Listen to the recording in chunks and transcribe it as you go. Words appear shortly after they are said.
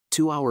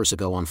2 hours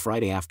ago on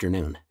Friday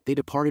afternoon, they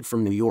departed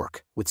from New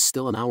York, with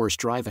still an hour's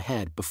drive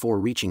ahead before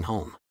reaching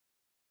home.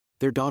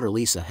 Their daughter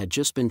Lisa had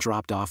just been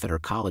dropped off at her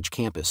college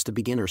campus to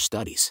begin her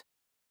studies.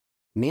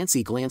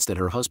 Nancy glanced at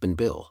her husband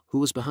Bill, who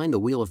was behind the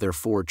wheel of their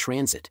Ford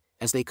Transit,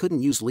 as they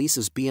couldn't use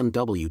Lisa's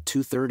BMW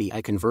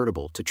 230i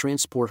convertible to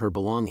transport her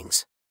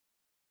belongings.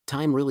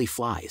 Time really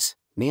flies,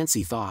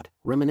 Nancy thought,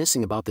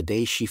 reminiscing about the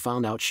day she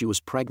found out she was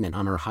pregnant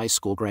on her high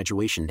school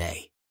graduation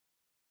day.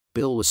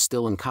 Bill was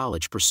still in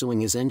college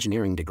pursuing his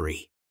engineering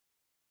degree.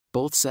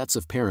 Both sets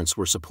of parents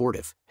were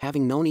supportive,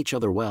 having known each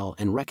other well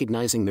and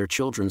recognizing their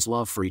children's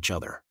love for each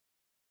other.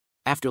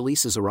 After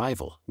Lisa's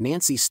arrival,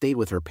 Nancy stayed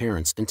with her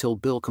parents until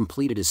Bill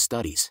completed his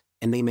studies,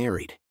 and they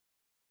married.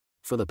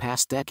 For the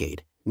past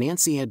decade,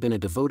 Nancy had been a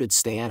devoted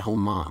stay-at-home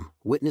mom,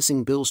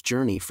 witnessing Bill's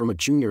journey from a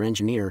junior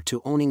engineer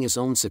to owning his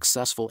own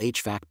successful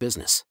HVAC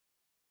business.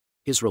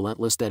 His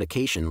relentless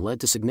dedication led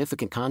to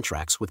significant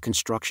contracts with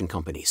construction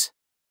companies.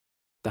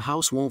 "The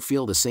house won't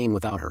feel the same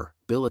without her,"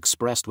 Bill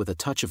expressed with a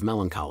touch of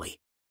melancholy.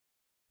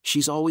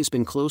 "She's always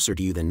been closer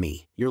to you than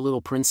me, your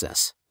little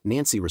princess,"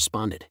 Nancy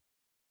responded.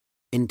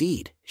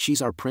 "Indeed,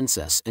 she's our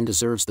princess and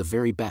deserves the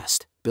very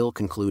best," Bill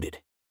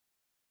concluded.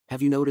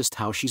 "Have you noticed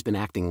how she's been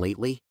acting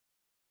lately?"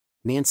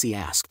 Nancy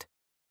asked.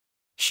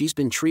 "She's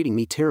been treating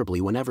me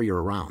terribly whenever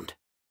you're around.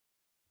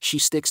 She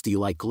sticks to you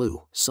like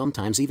glue,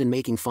 sometimes even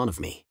making fun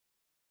of me.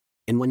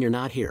 And when you're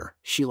not here,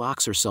 she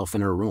locks herself in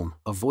her room,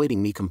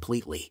 avoiding me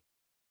completely."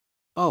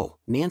 "Oh,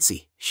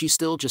 Nancy, she's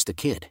still just a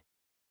kid.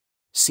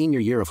 Senior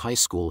year of high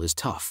school is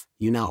tough,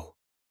 you know.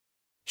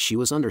 She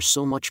was under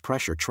so much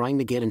pressure trying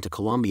to get into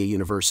Columbia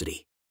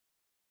University.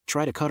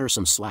 Try to cut her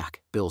some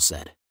slack," Bill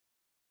said.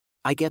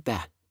 "I get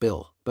that,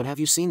 Bill, but have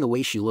you seen the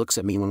way she looks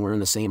at me when we're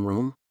in the same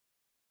room?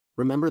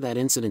 Remember that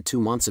incident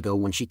 2 months ago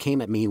when she came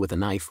at me with a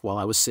knife while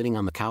I was sitting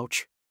on the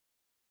couch?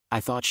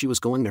 I thought she was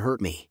going to hurt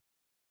me.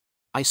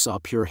 I saw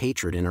pure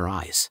hatred in her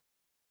eyes."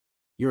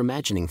 "You're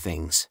imagining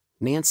things,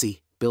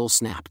 Nancy," Bill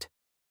snapped.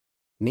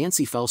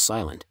 Nancy fell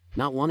silent,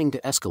 not wanting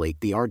to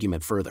escalate the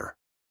argument further.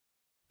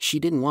 She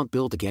didn't want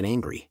Bill to get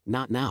angry,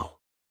 not now.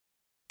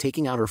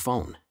 Taking out her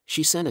phone,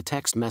 she sent a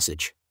text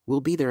message, "We'll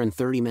be there in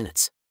 30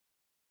 minutes.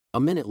 A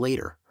minute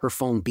later, her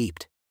phone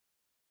beeped.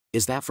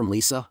 "Is that from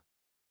Lisa?"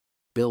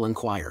 Bill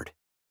inquired.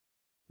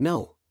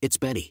 "No, it's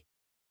Betty.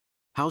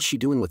 How's she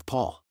doing with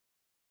Paul?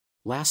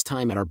 Last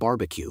time at our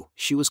barbecue,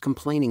 she was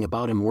complaining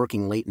about him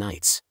working late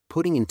nights,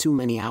 putting in too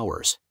many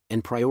hours,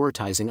 and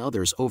prioritizing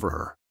others over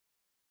her.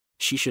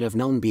 She should have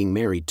known being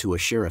married to a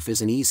sheriff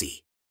isn't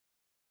easy.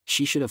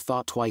 She should have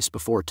thought twice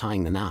before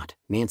tying the knot,"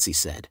 Nancy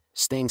said,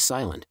 staying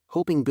silent,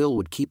 hoping Bill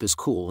would keep his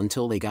cool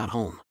until they got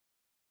home.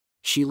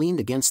 She leaned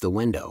against the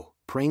window,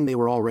 praying they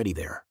were already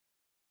there.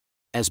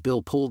 As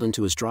Bill pulled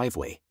into his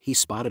driveway, he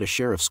spotted a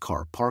sheriff's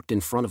car parked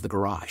in front of the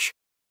garage.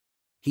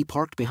 He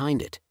parked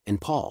behind it, and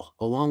Paul,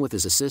 along with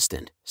his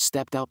assistant,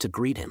 stepped out to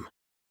greet him.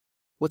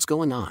 "What's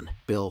going on,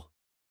 Bill?"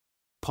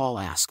 Paul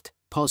asked,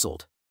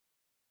 puzzled.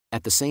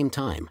 At the same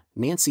time,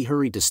 Nancy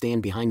hurried to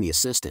stand behind the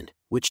assistant,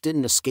 which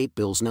didn't escape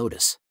Bill's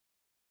notice.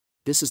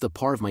 "This is the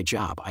part of my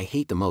job I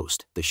hate the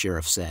most," the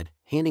sheriff said,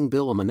 handing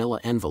Bill a manila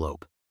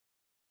envelope.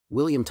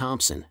 "William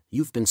Thompson,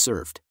 you've been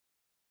served."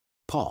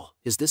 "Paul,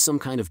 is this some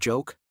kind of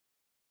joke?"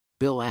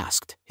 Bill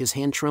asked, his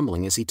hand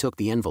trembling as he took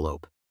the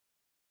envelope.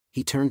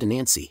 He turned to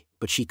Nancy,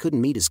 but she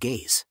couldn't meet his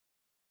gaze.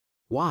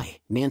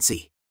 "Why,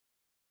 Nancy?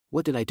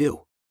 What did I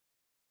do?"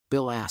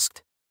 Bill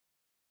asked.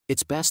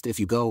 "It's best if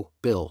you go,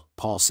 Bill,"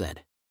 Paul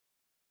said.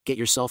 "Get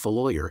yourself a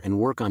lawyer and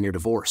work on your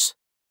divorce.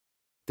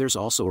 There's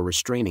also a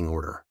restraining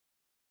order.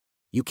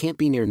 You can't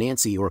be near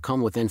Nancy or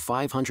come within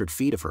 500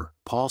 feet of her,"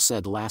 Paul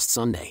said last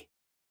Sunday.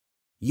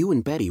 "You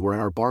and Betty were at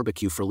our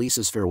barbecue for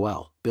Lisa's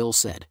farewell," Bill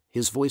said,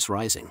 his voice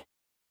rising.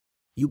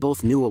 "You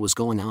both knew what was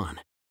going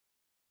on.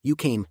 You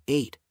came,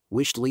 ate,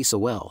 wished Lisa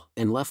well,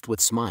 and left with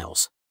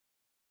smiles.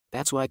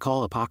 That's what I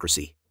call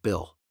hypocrisy,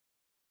 Bill.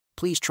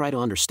 Please try to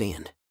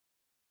understand."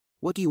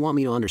 "What do you want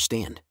me to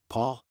understand,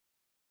 Paul?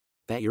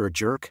 That you're a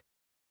jerk?"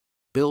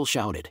 Bill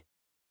shouted.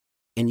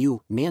 "And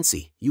you,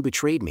 Nancy, you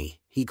betrayed me,"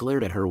 he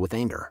glared at her with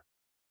anger.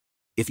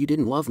 "If you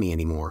didn't love me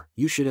anymore,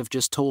 you should have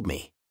just told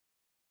me.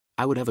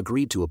 I would have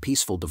agreed to a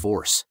peaceful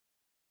divorce.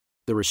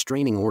 The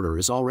restraining order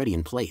is already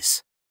in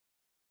place.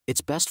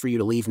 It's best for you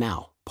to leave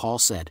now," Paul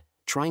said,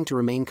 trying to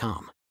remain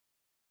calm.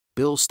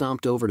 Bill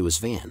stomped over to his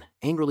van,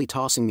 angrily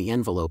tossing the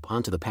envelope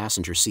onto the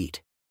passenger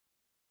seat.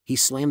 He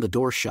slammed the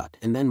door shut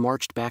and then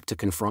marched back to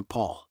confront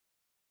Paul.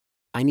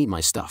 "I need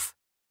my stuff.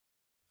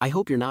 I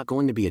hope you're not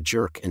going to be a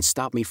jerk and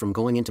stop me from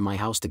going into my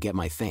house to get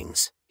my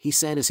things," he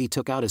said as he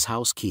took out his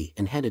house key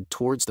and headed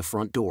towards the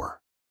front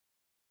door.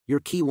 "Your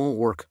key won't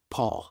work,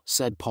 Paul,"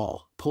 said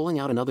Paul, pulling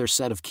out another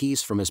set of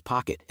keys from his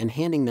pocket and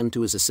handing them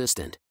to his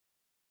assistant.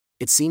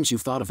 "It seems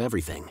you've thought of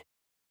everything.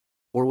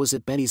 Or was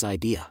it Betty's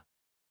idea?"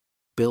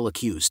 Bill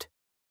accused.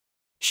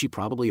 "She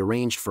probably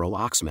arranged for a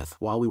locksmith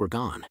while we were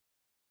gone.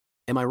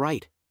 Am I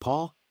right,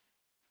 Paul?"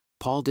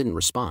 Paul didn't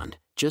respond,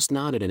 just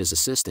nodded at his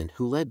assistant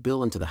who led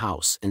Bill into the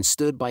house and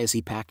stood by as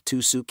he packed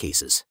 2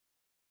 suitcases.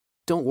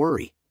 "Don't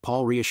worry,"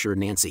 Paul reassured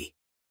Nancy.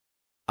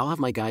 I'll have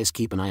my guys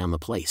keep an eye on the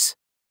place.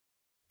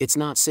 It's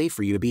not safe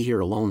for you to be here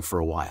alone for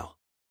a while.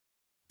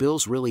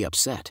 Bill's really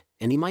upset,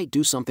 and he might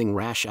do something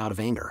rash out of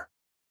anger.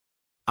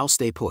 I'll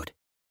stay put.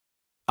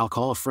 I'll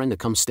call a friend to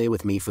come stay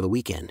with me for the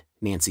weekend,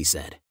 Nancy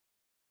said.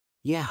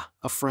 Yeah,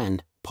 a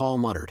friend, Paul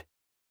muttered.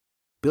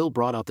 Bill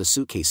brought out the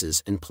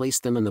suitcases and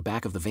placed them in the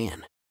back of the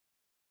van.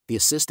 The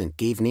assistant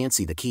gave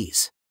Nancy the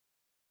keys.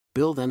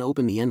 Bill then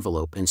opened the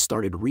envelope and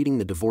started reading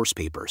the divorce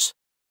papers.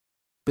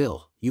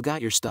 Bill, you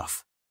got your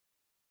stuff.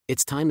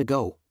 It's time to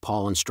go,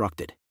 Paul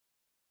instructed.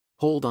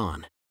 Hold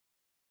on.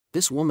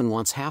 This woman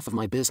wants half of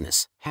my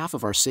business, half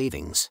of our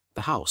savings,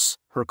 the house,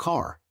 her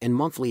car, and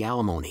monthly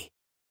alimony.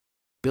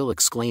 Bill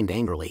exclaimed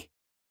angrily.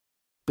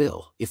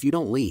 Bill, if you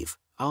don't leave,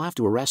 I'll have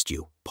to arrest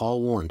you,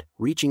 Paul warned,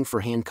 reaching for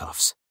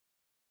handcuffs.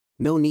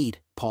 No need,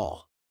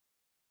 Paul.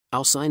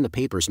 I'll sign the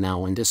papers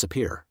now and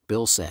disappear,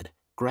 Bill said,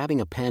 grabbing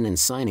a pen and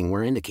signing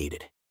where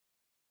indicated.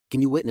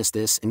 Can you witness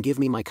this and give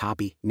me my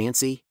copy,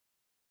 Nancy?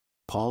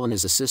 Paul and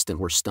his assistant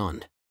were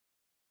stunned.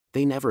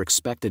 They never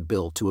expected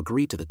Bill to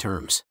agree to the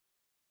terms.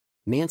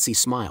 Nancy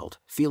smiled,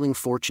 feeling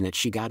fortunate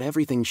she got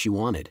everything she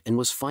wanted and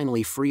was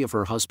finally free of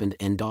her husband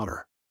and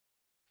daughter.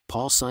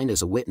 Paul signed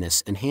as a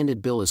witness and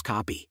handed Bill his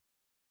copy.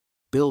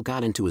 Bill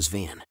got into his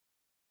van.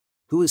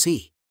 Who is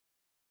he?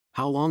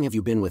 How long have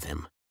you been with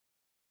him?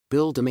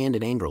 Bill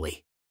demanded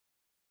angrily.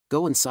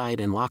 Go inside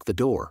and lock the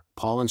door,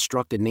 Paul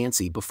instructed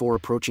Nancy before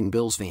approaching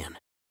Bill's van.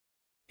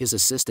 His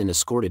assistant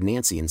escorted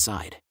Nancy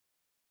inside.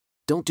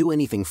 Don't do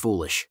anything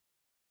foolish.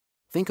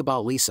 Think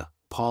about Lisa,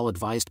 Paul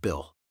advised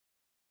Bill.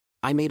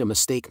 I made a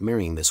mistake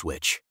marrying this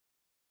witch.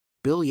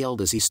 Bill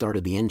yelled as he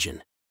started the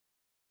engine.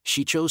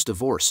 She chose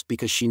divorce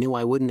because she knew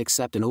I wouldn't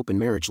accept an open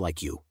marriage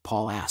like you,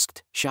 Paul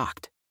asked,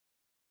 shocked.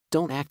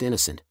 Don't act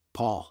innocent,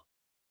 Paul.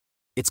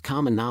 It's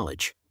common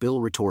knowledge, Bill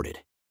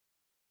retorted.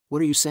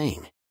 What are you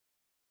saying?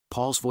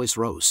 Paul's voice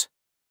rose.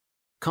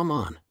 Come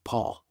on,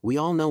 Paul, we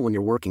all know when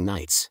you're working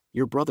nights,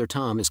 your brother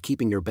Tom is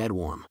keeping your bed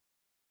warm.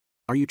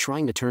 Are you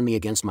trying to turn me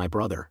against my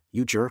brother,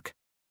 you jerk?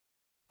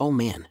 Oh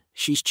man,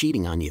 she's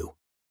cheating on you.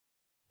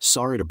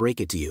 Sorry to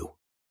break it to you.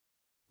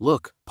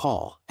 Look,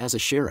 Paul, as a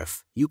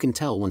sheriff, you can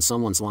tell when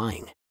someone's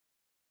lying.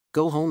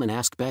 Go home and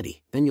ask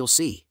Betty, then you'll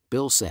see,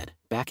 Bill said,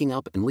 backing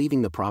up and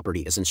leaving the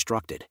property as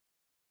instructed.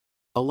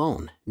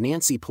 Alone,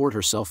 Nancy poured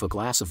herself a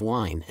glass of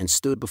wine and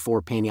stood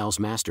before Paniel's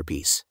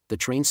masterpiece, the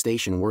train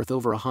station worth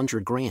over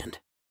 $100,000.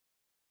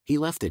 He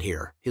left it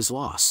here, his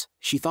loss,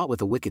 she thought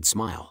with a wicked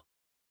smile.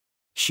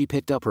 She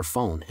picked up her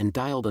phone and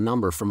dialed a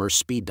number from her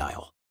speed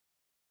dial.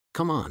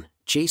 Come on,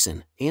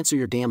 Jason, answer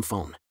your damn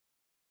phone.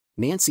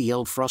 Nancy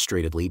yelled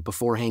frustratedly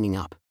before hanging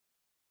up.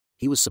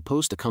 He was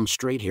supposed to come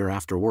straight here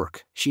after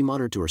work, she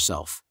muttered to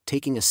herself,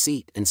 taking a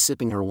seat and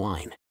sipping her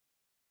wine.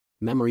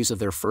 Memories of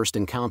their first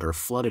encounter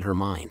flooded her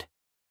mind.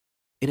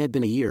 It had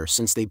been a year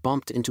since they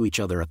bumped into each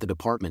other at the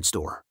department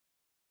store.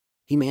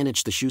 He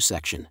managed the shoe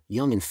section,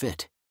 young and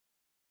fit.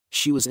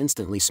 She was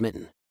instantly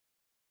smitten.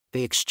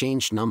 They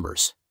exchanged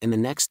numbers, and the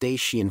next day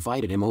she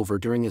invited him over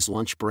during his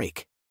lunch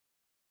break.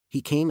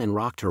 He came and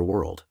rocked her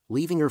world,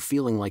 leaving her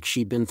feeling like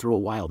she'd been through a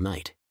wild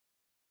night.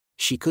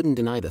 She couldn't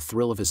deny the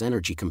thrill of his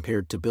energy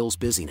compared to Bill's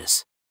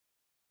busyness.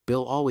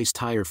 Bill, always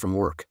tired from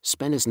work,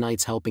 spent his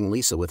nights helping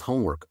Lisa with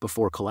homework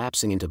before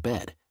collapsing into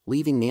bed,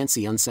 leaving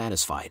Nancy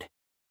unsatisfied.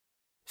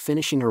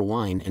 Finishing her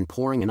wine and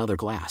pouring another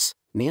glass,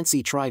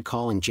 Nancy tried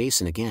calling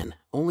Jason again,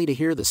 only to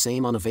hear the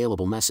same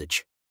unavailable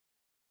message.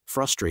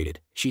 Frustrated,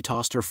 she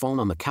tossed her phone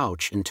on the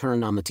couch and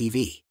turned on the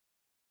TV.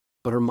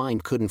 But her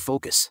mind couldn't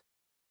focus.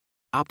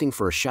 Opting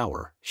for a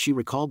shower, she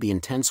recalled the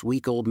intense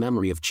week-old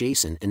memory of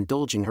Jason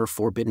indulging her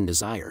forbidden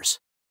desires.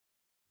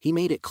 He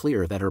made it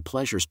clear that her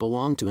pleasures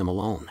belonged to him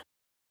alone.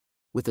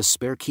 With a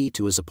spare key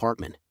to his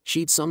apartment,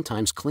 she'd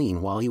sometimes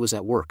clean while he was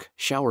at work,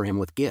 shower him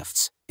with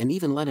gifts, and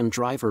even let him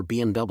drive her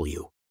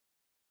BMW.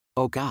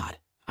 Oh God,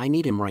 I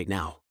need him right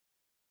now.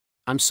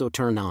 I'm so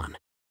turned on.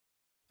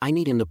 I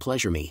need him to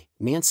pleasure me,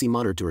 Nancy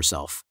muttered to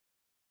herself.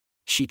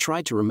 She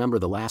tried to remember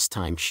the last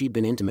time she'd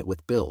been intimate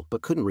with Bill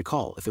but couldn't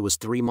recall if it was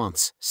 3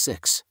 months,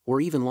 6,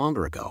 or even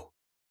longer ago.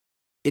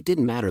 It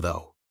didn't matter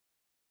though.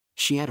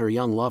 She had her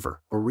young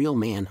lover, a real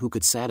man who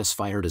could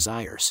satisfy her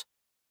desires.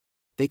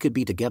 They could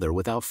be together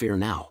without fear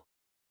now.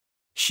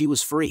 She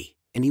was free,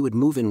 and he would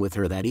move in with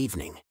her that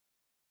evening.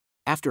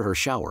 After her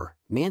shower,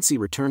 Nancy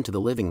returned to the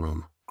living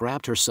room,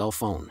 grabbed her cell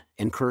phone,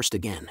 and cursed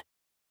again.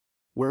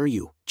 Where are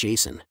you,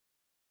 Jason?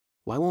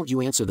 Why won't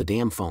you answer the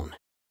damn phone?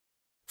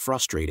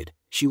 Frustrated,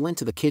 she went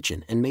to the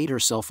kitchen and made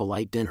herself a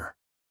light dinner.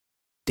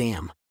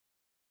 Damn.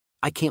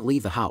 I can't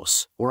leave the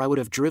house, or I would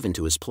have driven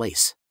to his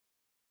place.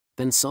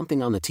 Then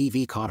something on the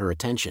TV caught her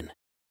attention.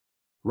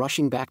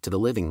 Rushing back to the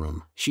living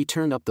room, she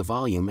turned up the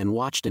volume and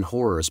watched in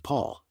horror as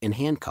Paul, in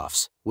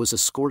handcuffs, was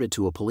escorted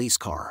to a police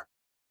car.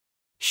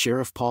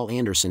 Sheriff Paul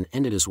Anderson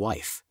ended his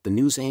wife, the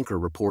news anchor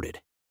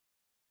reported.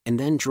 And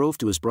then drove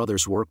to his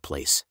brother's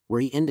workplace,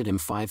 where he ended him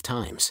 5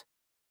 times.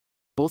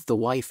 Both the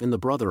wife and the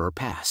brother are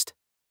passed.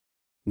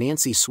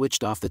 Nancy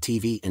switched off the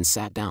TV and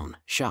sat down,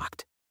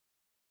 shocked.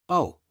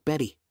 Oh,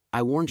 Betty,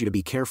 I warned you to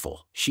be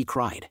careful, she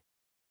cried.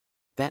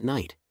 That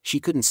night, she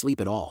couldn't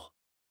sleep at all.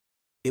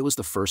 It was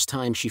the first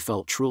time she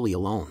felt truly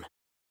alone.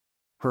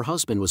 Her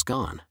husband was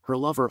gone, her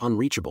lover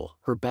unreachable,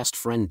 her best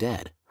friend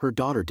dead, her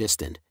daughter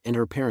distant, and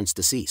her parents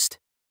deceased.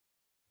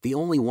 The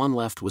only one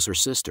left was her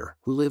sister,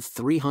 who lived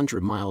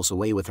 300 miles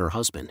away with her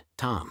husband,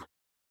 Tom.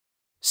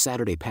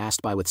 Saturday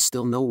passed by with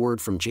still no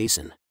word from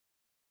Jason.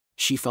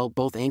 She felt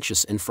both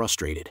anxious and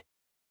frustrated.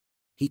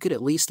 "He could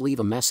at least leave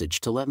a message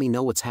to let me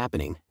know what's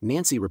happening,"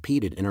 Nancy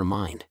repeated in her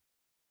mind.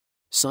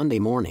 Sunday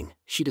morning,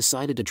 she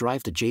decided to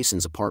drive to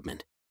Jason's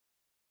apartment.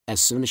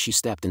 As soon as she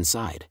stepped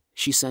inside,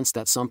 she sensed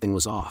that something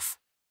was off.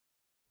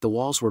 The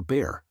walls were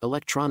bare,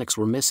 electronics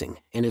were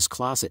missing, and his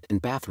closet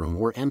and bathroom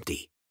were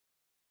empty.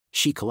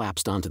 She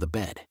collapsed onto the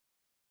bed.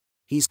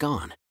 "He's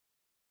gone.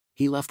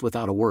 He left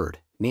without a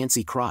word,"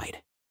 Nancy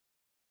cried.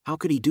 "How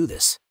could he do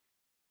this?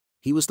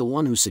 He was the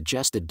one who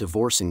suggested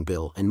divorcing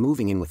Bill and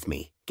moving in with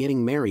me,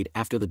 getting married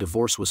after the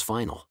divorce was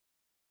final."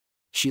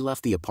 She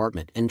left the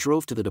apartment and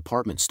drove to the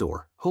department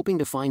store, hoping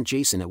to find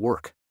Jason at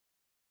work.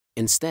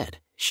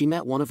 Instead, she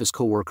met one of his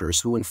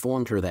coworkers who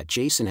informed her that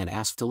Jason had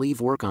asked to leave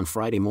work on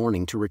Friday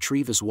morning to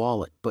retrieve his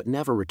wallet but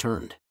never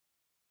returned.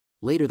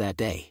 Later that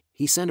day,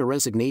 he sent a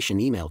resignation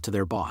email to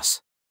their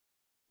boss.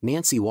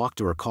 Nancy walked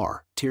to her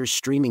car, tears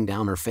streaming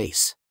down her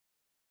face.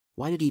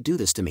 "Why did he do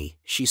this to me?"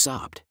 she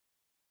sobbed.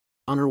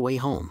 On her way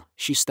home,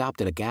 she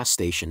stopped at a gas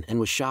station and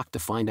was shocked to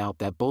find out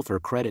that both her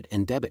credit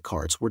and debit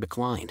cards were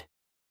declined.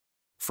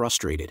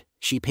 Frustrated,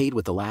 she paid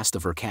with the last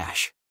of her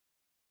cash.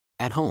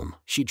 At home,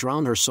 she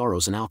drowned her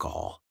sorrows in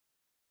alcohol.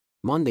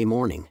 Monday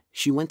morning,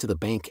 she went to the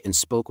bank and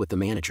spoke with the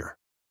manager.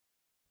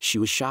 She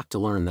was shocked to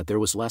learn that there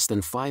was less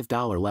than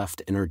 $5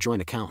 left in her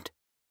joint account.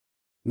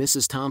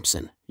 "Mrs.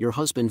 Thompson, your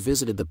husband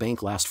visited the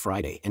bank last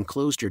Friday and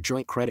closed your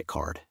joint credit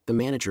card," the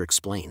manager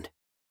explained.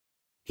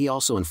 "He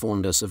also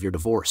informed us of your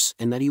divorce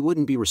and that he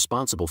wouldn't be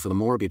responsible for the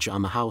mortgage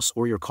on the house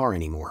or your car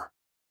anymore."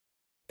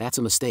 "That's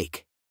a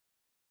mistake.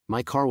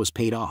 My car was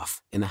paid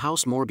off, and the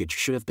house mortgage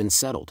should have been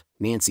settled,"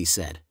 Nancy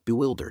said,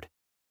 bewildered.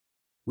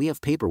 "We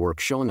have paperwork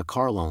showing a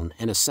car loan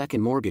and a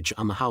second mortgage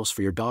on the house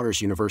for your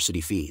daughter's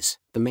university fees,"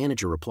 the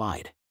manager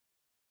replied.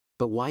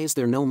 "But why is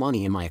there no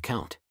money in my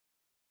account?"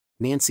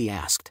 Nancy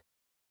asked.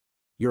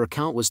 "Your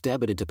account was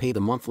debited to pay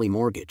the monthly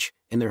mortgage,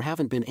 and there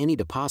haven't been any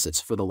deposits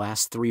for the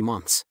last 3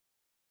 months.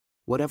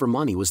 Whatever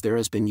money was there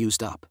has been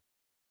used up."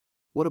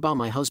 "What about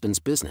my husband's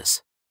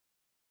business?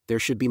 There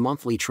should be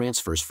monthly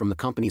transfers from the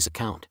company's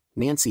account,"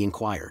 Nancy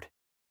inquired.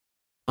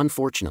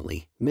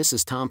 "Unfortunately,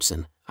 Mrs.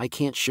 Thompson, I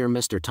can't share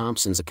Mr.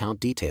 Thompson's account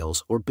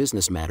details or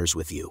business matters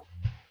with you.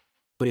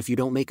 But if you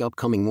don't make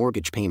upcoming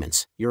mortgage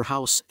payments, your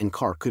house and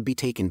car could be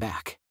taken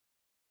back."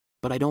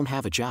 "But I don't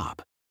have a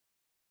job.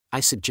 I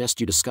suggest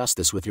you discuss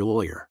this with your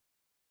lawyer."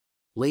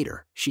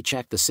 Later, she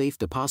checked the safe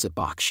deposit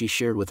box she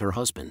shared with her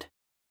husband.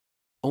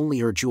 Only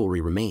her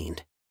jewelry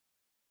remained.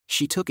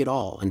 She took it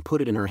all and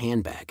put it in her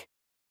handbag.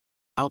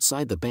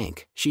 Outside the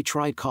bank, she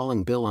tried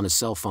calling Bill on his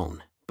cell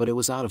phone, but it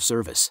was out of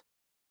service.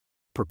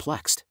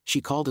 Perplexed,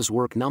 she called his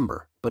work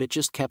number, but it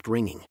just kept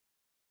ringing.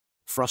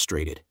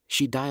 Frustrated,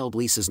 she dialed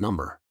Lisa's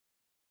number.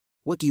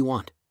 "What do you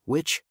want,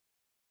 witch?"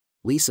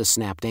 Lisa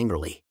snapped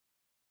angrily.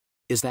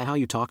 "Is that how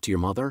you talk to your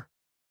mother?"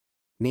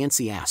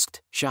 Nancy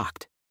asked,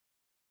 shocked.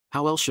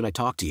 "How else should I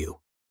talk to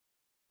you?"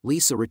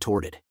 Lisa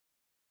retorted.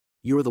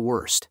 "You're the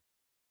worst.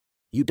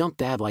 You dumped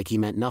Dad like he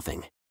meant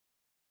nothing.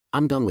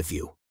 I'm done with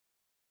you.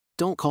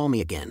 Don't call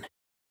me again.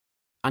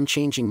 I'm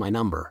changing my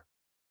number."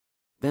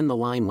 Then the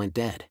line went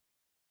dead.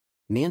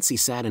 Nancy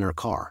sat in her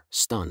car,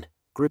 stunned,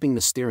 gripping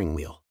the steering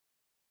wheel.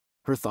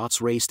 Her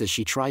thoughts raced as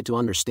she tried to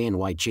understand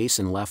why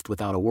Jason left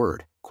without a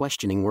word,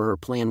 questioning where her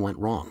plan went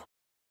wrong.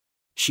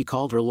 She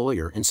called her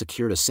lawyer and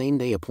secured a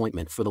same-day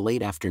appointment for the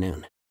late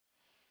afternoon.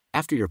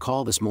 "After your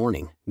call this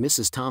morning,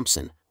 Mrs.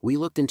 Thompson, we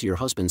looked into your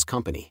husband's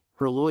company,"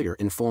 her lawyer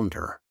informed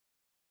her.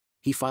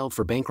 "He filed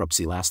for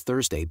bankruptcy last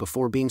Thursday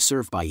before being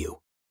served by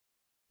you.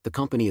 The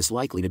company is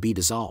likely to be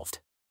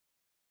dissolved."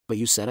 "But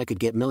you said I could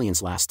get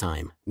millions last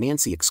time,"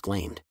 Nancy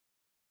exclaimed.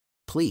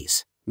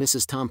 "Please,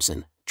 Mrs.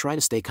 Thompson, try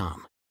to stay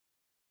calm.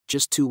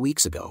 Just 2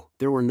 weeks ago,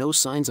 there were no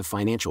signs of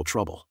financial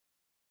trouble.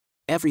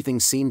 Everything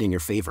seemed in your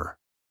favor.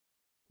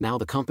 Now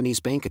the company's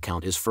bank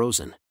account is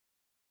frozen.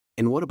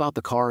 And what about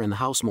the car and the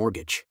house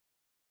mortgage?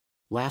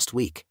 Last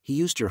week, he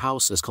used your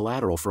house as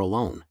collateral for a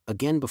loan,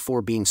 again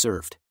before being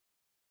served.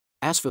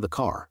 As for the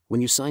car,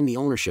 when you signed the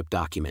ownership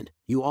document,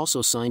 you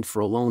also signed for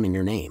a loan in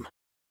your name."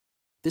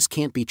 "This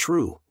can't be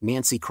true,"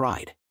 Nancy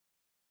cried.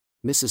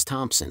 "Mrs.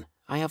 Thompson,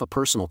 I have a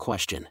personal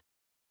question.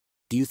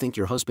 Do you think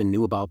your husband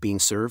knew about being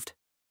served?"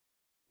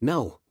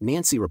 "No,"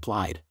 Nancy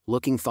replied,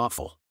 looking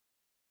thoughtful.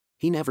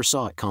 "He never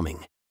saw it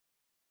coming."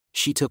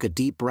 She took a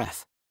deep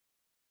breath.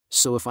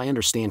 "So if I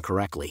understand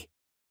correctly,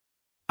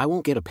 I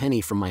won't get a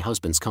penny from my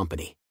husband's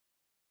company.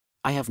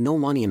 I have no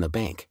money in the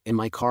bank, and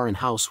my car and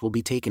house will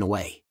be taken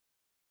away.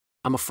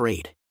 I'm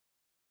afraid.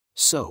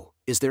 So,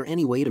 is there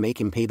any way to make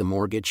him pay the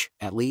mortgage,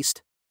 at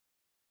least?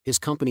 His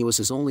company was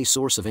his only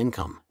source of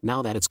income.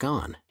 Now that it's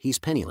gone, he's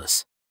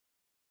penniless.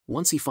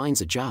 Once he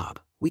finds a job,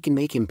 we can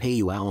make him pay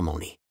you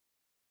alimony.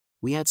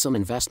 We had some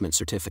investment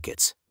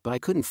certificates, but I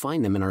couldn't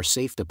find them in our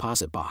safe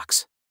deposit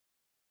box.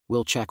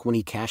 We'll check when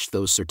he cashed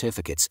those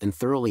certificates and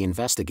thoroughly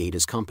investigate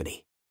his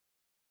company.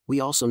 We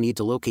also need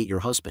to locate your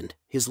husband.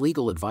 His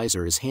legal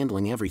advisor is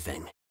handling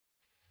everything.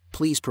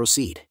 Please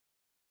proceed.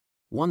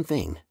 One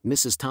thing,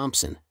 Mrs.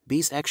 Thompson,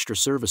 these extra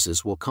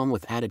services will come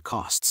with added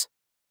costs.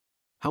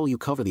 How will you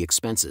cover the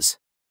expenses?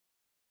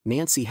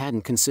 Nancy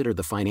hadn't considered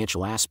the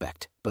financial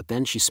aspect, but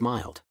then she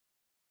smiled.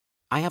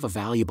 I have a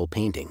valuable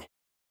painting.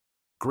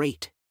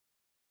 Great.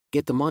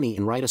 Get the money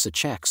and write us a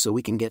check so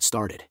we can get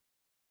started.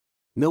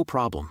 No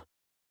problem.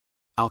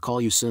 I'll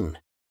call you soon.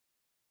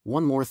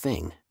 One more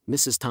thing,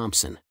 Mrs.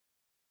 Thompson.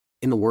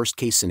 In the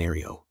worst-case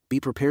scenario, be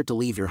prepared to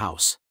leave your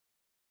house.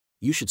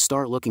 You should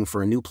start looking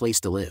for a new place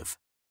to live.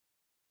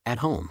 At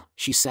home,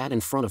 she sat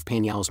in front of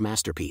Panyal's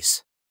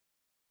masterpiece.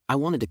 I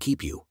wanted to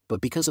keep you,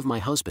 but because of my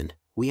husband,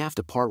 we have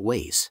to part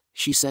ways,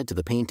 she said to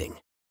the painting.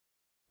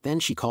 Then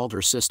she called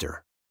her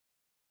sister.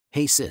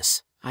 Hey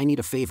sis, I need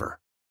a favor.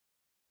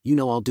 You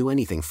know I'll do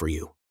anything for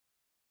you.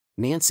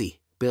 Nancy,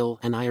 Bill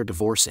and I are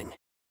divorcing.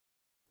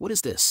 What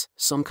is this,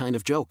 some kind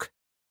of joke?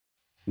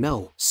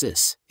 No,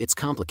 sis, it's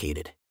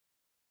complicated.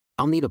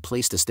 I'll need a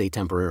place to stay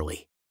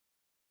temporarily.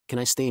 Can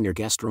I stay in your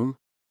guest room?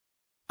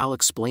 I'll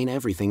explain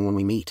everything when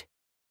we meet.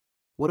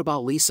 What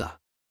about Lisa?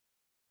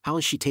 How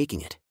is she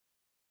taking it?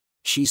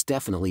 She's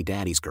definitely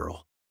Daddy's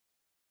girl.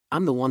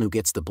 I'm the one who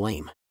gets the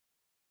blame.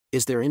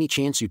 Is there any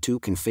chance you two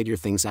can figure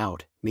things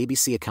out, maybe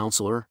see a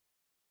counselor?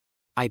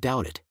 I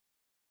doubt it.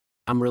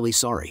 I'm really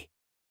sorry.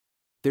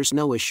 There's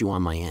no issue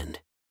on my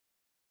end.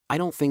 I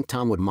don't think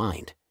Tom would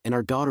mind, and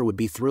our daughter would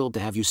be thrilled to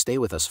have you stay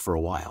with us for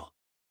a while.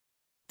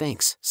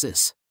 Thanks,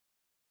 sis.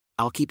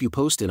 I'll keep you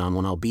posted on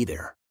when I'll be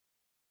there.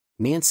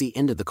 Nancy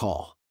ended the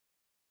call.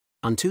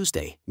 On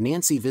Tuesday,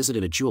 Nancy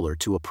visited a jeweler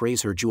to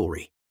appraise her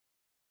jewelry.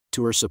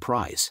 To her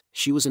surprise,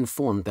 she was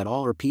informed that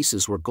all her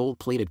pieces were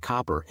gold-plated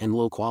copper and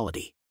low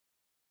quality.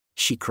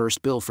 She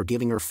cursed Bill for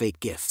giving her fake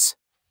gifts.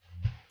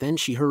 Then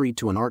she hurried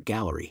to an art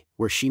gallery,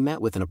 where she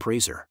met with an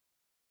appraiser.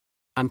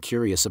 I'm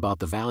curious about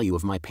the value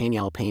of my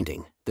Panyal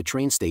painting, the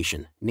train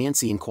station,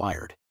 Nancy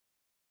inquired.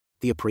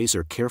 The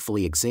appraiser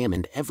carefully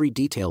examined every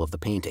detail of the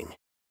painting.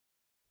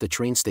 The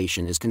train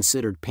station is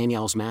considered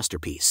Panyal's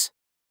masterpiece.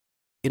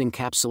 It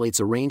encapsulates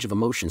a range of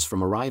emotions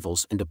from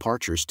arrivals and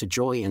departures to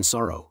joy and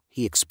sorrow,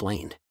 he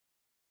explained.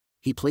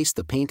 He placed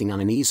the painting on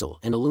an easel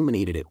and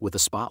illuminated it with a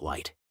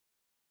spotlight.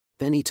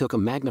 Then he took a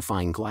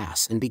magnifying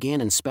glass and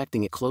began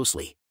inspecting it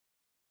closely.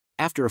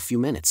 After a few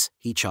minutes,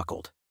 he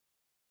chuckled.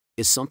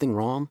 Is something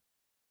wrong?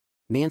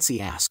 Nancy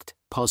asked,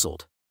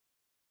 puzzled.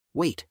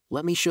 Wait,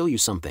 let me show you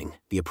something,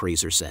 the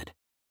appraiser said.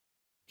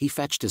 He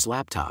fetched his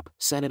laptop,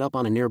 set it up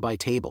on a nearby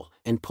table,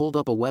 and pulled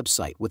up a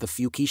website with a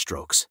few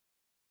keystrokes.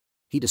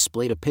 He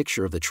displayed a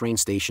picture of the train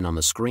station on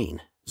the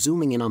screen,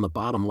 zooming in on the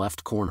bottom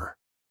left corner.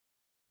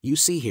 You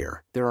see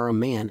here, there are a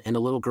man and a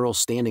little girl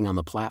standing on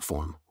the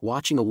platform,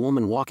 watching a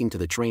woman walking to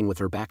the train with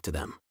her back to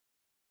them.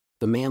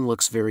 The man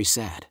looks very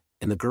sad,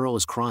 and the girl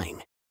is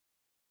crying.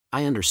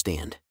 I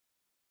understand.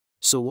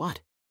 So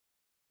what?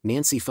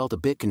 Nancy felt a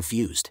bit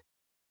confused.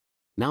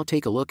 Now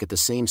take a look at the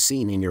same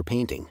scene in your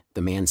painting,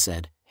 the man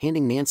said,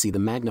 handing Nancy the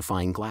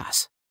magnifying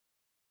glass.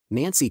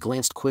 Nancy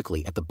glanced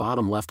quickly at the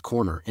bottom left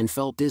corner and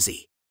felt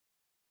dizzy.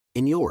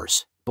 In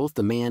yours, both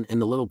the man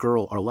and the little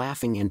girl are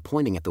laughing and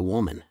pointing at the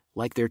woman,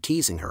 like they're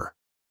teasing her.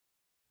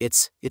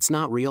 It's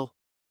not real?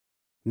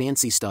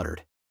 Nancy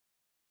stuttered.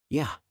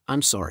 Yeah,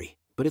 I'm sorry,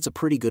 but it's a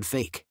pretty good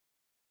fake.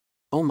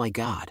 Oh my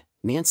God,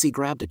 Nancy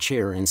grabbed a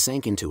chair and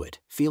sank into it,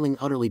 feeling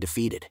utterly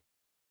defeated.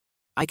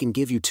 I can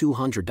give you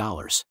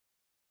 $200.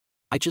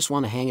 I just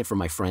want to hang it for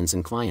my friends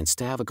and clients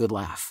to have a good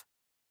laugh.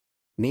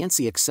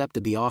 Nancy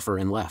accepted the offer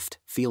and left,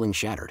 feeling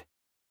shattered.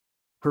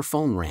 Her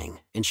phone rang,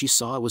 and she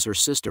saw it was her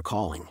sister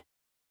calling.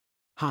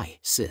 Hi,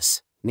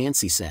 sis,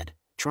 Nancy said,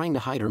 trying to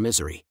hide her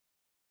misery.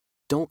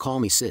 Don't call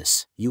me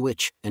sis, you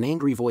witch, an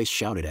angry voice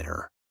shouted at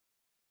her.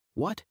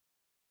 What?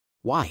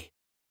 Why?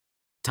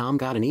 Tom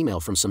got an email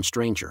from some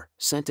stranger,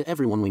 sent to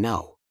everyone we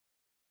know.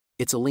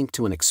 It's a link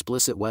to an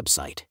explicit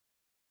website.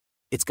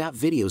 It's got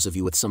videos of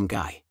you with some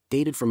guy,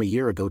 dated from a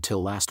year ago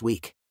till last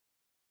week.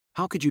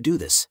 How could you do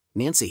this,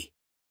 Nancy?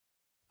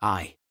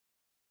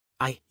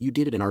 You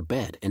did it in our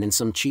bed and in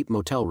some cheap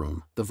motel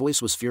room, the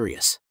voice was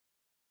furious.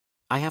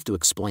 I have to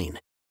explain.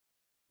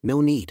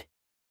 No need.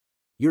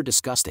 You're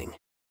disgusting.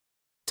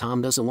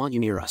 Tom doesn't want you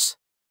near us.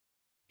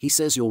 He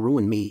says you'll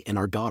ruin me and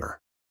our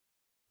daughter.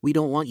 We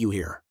don't want you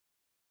here.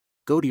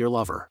 Go to your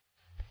lover.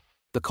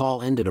 The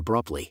call ended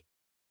abruptly.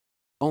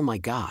 Oh my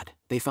God,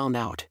 they found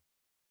out.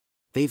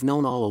 They've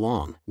known all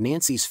along,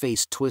 Nancy's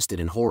face twisted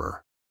in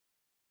horror.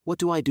 What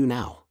do I do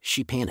now,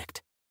 she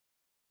panicked.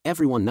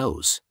 Everyone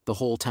knows, the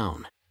whole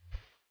town.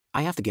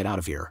 I have to get out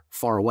of here,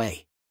 far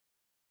away.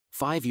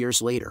 5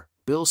 years later,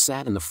 Bill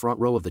sat in the front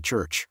row of the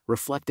church,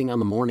 reflecting on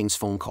the morning's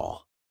phone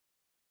call.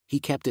 He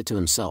kept it to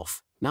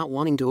himself, not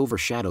wanting to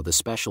overshadow the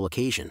special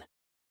occasion.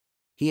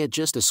 He had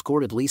just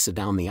escorted Lisa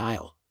down the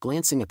aisle,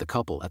 glancing at the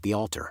couple at the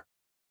altar.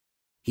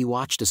 He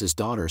watched as his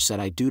daughter said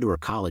I do to her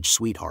college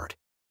sweetheart.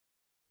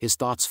 His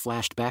thoughts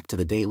flashed back to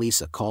the day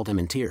Lisa called him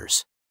in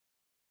tears.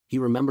 He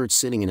remembered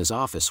sitting in his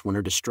office when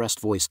her distressed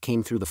voice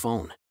came through the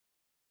phone.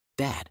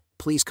 "Dad,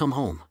 please come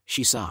home,"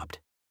 she sobbed.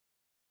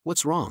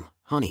 "What's wrong,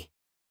 honey?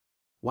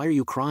 Why are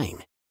you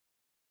crying?"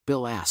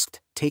 Bill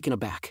asked, taken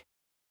aback.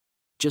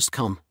 "Just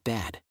come,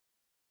 Dad.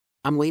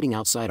 I'm waiting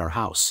outside our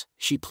house,"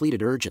 she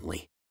pleaded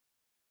urgently.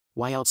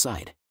 "Why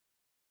outside?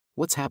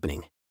 What's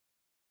happening?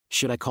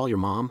 Should I call your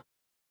mom?"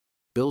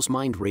 Bill's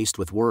mind raced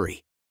with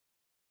worry.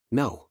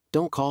 "No,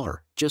 don't call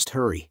her, just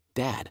hurry,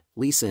 Dad,"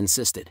 Lisa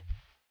insisted.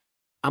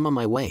 "I'm on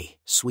my way,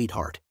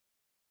 sweetheart."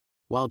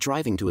 While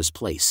driving to his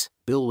place,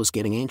 Bill was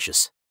getting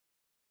anxious.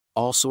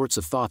 All sorts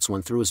of thoughts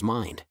went through his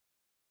mind.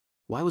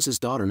 Why was his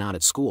daughter not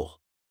at school?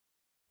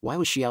 Why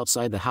was she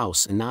outside the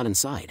house and not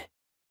inside?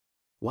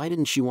 Why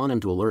didn't she want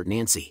him to alert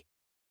Nancy?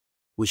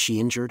 Was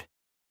she injured?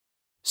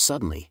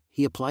 Suddenly,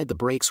 he applied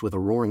the brakes with a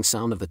roaring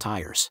sound of the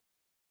tires.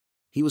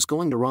 He was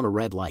going to run a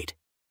red light.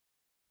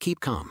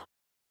 Keep calm.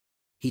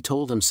 He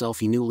told himself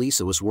he knew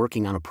Lisa was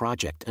working on a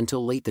project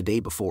until late the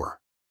day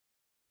before.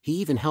 He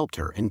even helped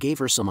her and gave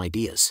her some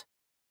ideas.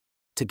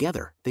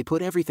 Together, they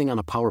put everything on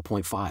a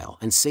PowerPoint file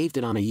and saved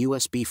it on a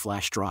USB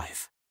flash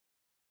drive.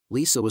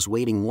 Lisa was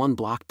waiting 1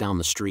 block down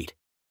the street.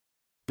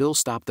 Bill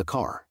stopped the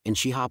car, and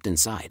she hopped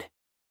inside.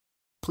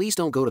 "Please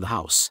don't go to the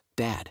house,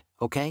 Dad,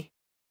 okay?"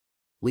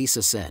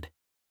 Lisa said.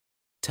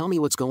 "Tell me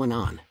what's going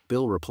on,"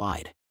 Bill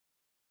replied.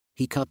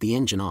 He cut the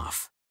engine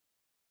off.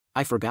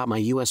 "I forgot my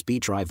USB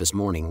drive this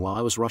morning while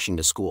I was rushing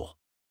to school.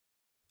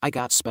 I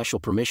got special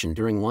permission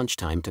during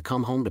lunchtime to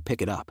come home to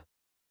pick it up.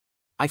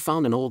 I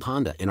found an old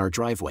Honda in our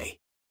driveway.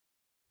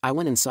 I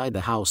went inside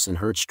the house and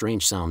heard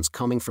strange sounds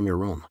coming from your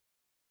room.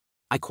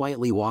 I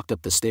quietly walked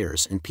up the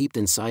stairs and peeped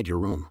inside your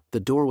room. The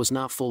door was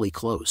not fully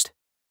closed."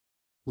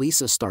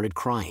 Lisa started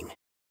crying.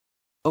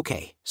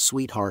 "Okay,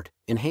 sweetheart,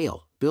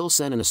 inhale," Bill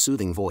said in a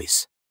soothing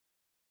voice.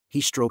 He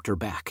stroked her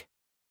back.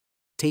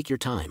 "Take your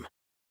time.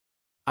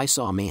 I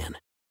saw a man.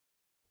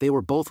 They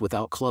were both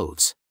without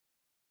clothes.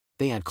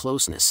 They had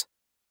closeness.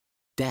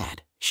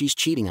 Dad, she's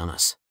cheating on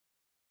us."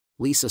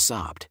 Lisa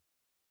sobbed.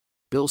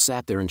 Bill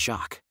sat there in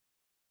shock.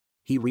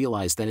 He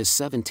realized that his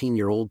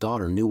 17-year-old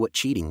daughter knew what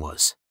cheating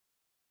was.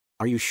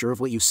 "Are you sure of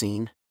what you've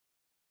seen?"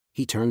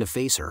 He turned to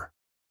face her.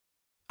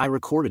 "I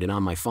recorded it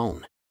on my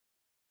phone."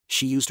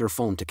 She used her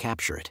phone to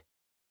capture it.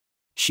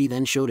 She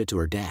then showed it to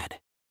her dad.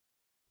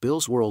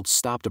 Bill's world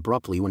stopped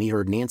abruptly when he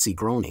heard Nancy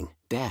groaning,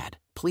 "Dad,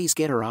 please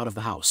get her out of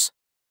the house.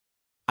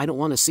 I don't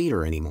want to see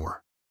her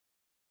anymore.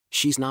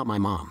 She's not my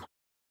mom.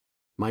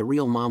 My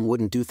real mom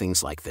wouldn't do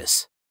things like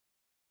this.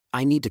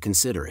 I need to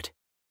consider it."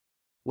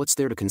 "What's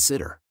there to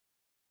consider?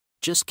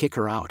 Just kick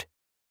her out."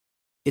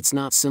 "It's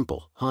not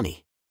simple,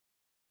 honey.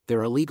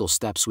 There are legal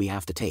steps we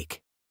have to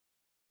take.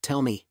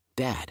 Tell me,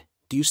 Dad,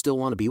 do you still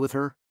want to be with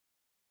her?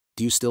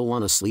 Do you still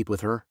want to sleep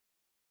with her?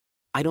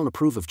 I don't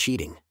approve of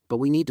cheating, but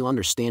we need to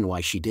understand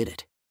why she did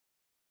it.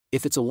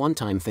 If it's a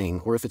one-time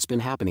thing or if it's been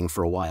happening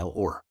for a while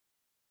or..."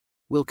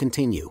 "We'll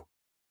continue.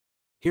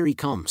 Here he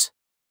comes."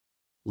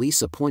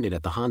 Lisa pointed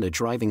at the Honda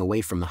driving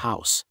away from the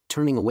house,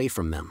 turning away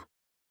from them.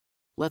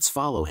 "Let's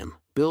follow him."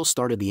 Bill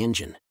started the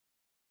engine.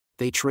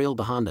 They trailed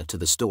the Honda to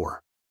the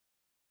store.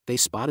 They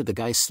spotted the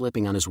guy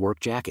slipping on his work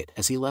jacket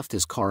as he left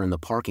his car in the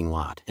parking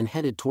lot and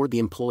headed toward the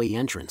employee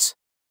entrance.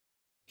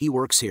 "He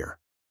works here.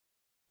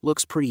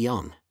 Looks pretty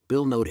young,"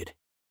 Bill noted.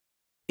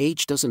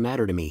 "Age doesn't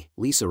matter to me,"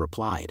 Lisa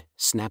replied,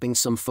 snapping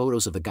some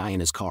photos of the guy in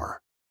his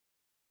car.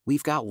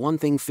 "We've got one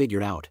thing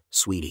figured out,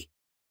 sweetie.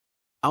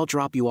 I'll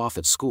drop you off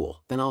at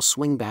school, then I'll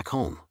swing back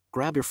home,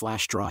 grab your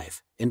flash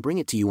drive, and bring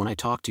it to you when I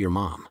talk to your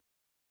mom."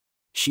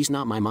 "She's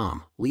not my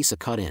mom," Lisa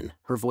cut in,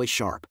 her voice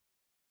sharp.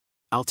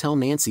 "I'll tell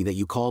Nancy that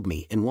you called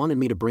me and wanted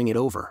me to bring it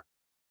over.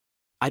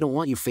 I don't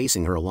want you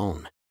facing her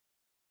alone.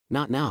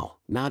 Not now,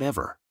 not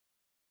ever.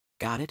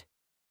 Got it?"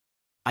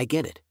 "I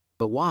get it,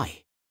 but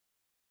why?"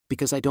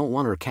 "Because I don't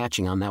want her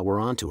catching on that we're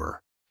onto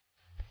her.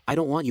 I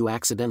don't want you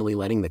accidentally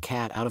letting the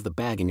cat out of the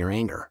bag in your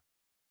anger.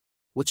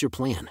 What's your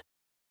plan?"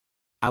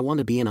 "I want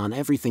to be in on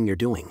everything you're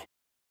doing.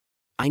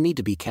 I need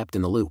to be kept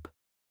in the loop.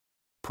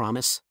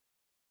 Promise?"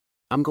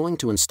 "I'm going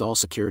to install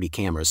security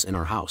cameras in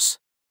our house."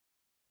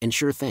 "And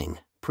sure thing,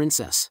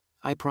 princess,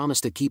 I promise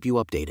to keep you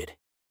updated.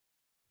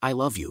 I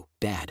love you,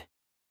 Dad."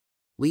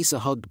 Lisa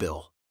hugged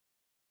Bill.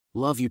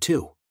 "Love you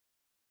too.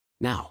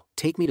 Now,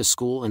 take me to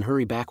school and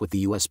hurry back with the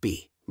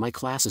USB, my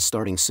class is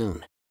starting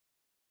soon."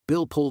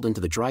 Bill pulled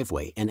into the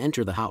driveway and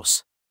entered the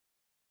house.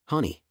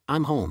 "Honey,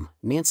 I'm home,"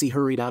 Nancy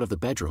hurried out of the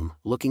bedroom,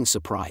 looking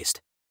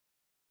surprised.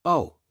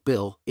 "Oh,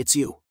 Bill, it's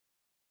you.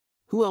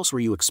 Who else were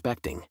you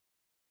expecting?"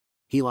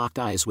 He locked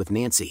eyes with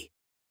Nancy.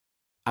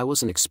 "I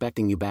wasn't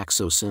expecting you back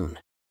so soon."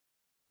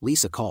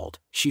 Lisa called,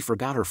 she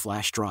forgot her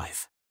flash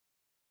drive.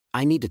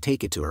 "I need to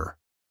take it to her."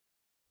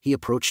 He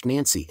approached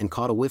Nancy and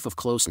caught a whiff of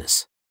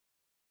closeness.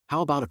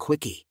 "How about a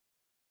quickie?"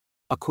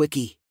 "A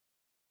quickie?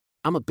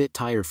 I'm a bit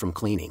tired from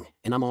cleaning,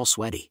 and I'm all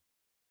sweaty.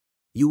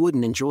 You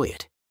wouldn't enjoy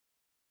it.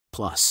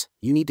 Plus,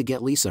 you need to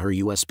get Lisa her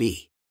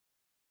USB."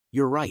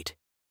 "You're right."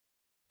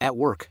 At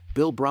work,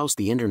 Bill browsed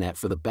the internet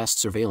for the best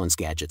surveillance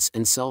gadgets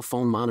and cell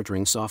phone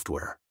monitoring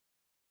software.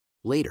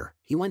 Later,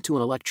 he went to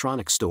an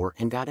electronics store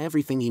and got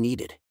everything he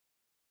needed.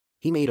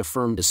 He made a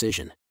firm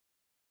decision.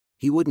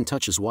 He wouldn't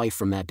touch his wife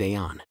from that day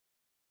on.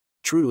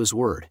 True to his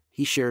word,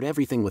 he shared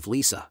everything with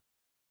Lisa.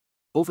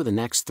 Over the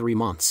next 3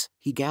 months,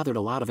 he gathered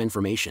a lot of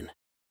information.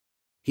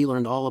 He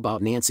learned all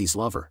about Nancy's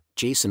lover,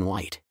 Jason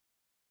White.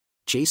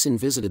 Jason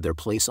visited their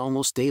place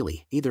almost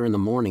daily, either in the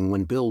morning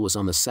when Bill was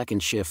on the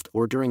second shift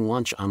or during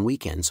lunch on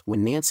weekends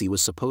when Nancy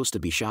was supposed to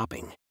be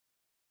shopping.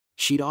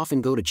 She'd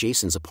often go to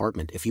Jason's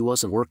apartment if he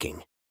wasn't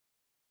working.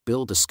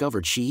 Bill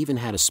discovered she even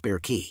had a spare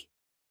key.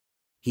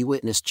 He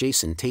witnessed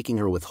Jason taking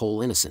her with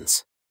whole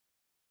innocence.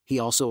 He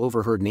also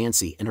overheard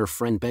Nancy and her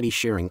friend Betty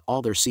sharing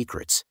all their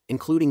secrets,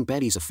 including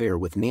Betty's affair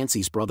with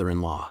Nancy's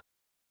brother-in-law.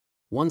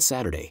 One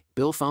Saturday,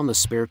 Bill found the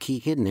spare key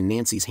hidden in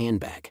Nancy's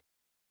handbag.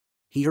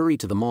 He hurried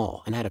to the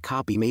mall and had a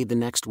copy made the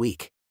next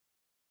week.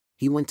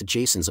 He went to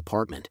Jason's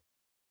apartment.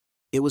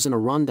 It was in a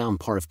rundown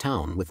part of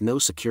town with no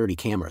security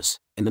cameras,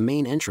 and the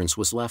main entrance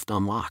was left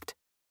unlocked.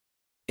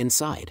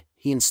 Inside,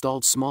 he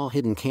installed small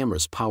hidden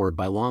cameras powered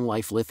by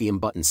long-life lithium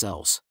button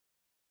cells.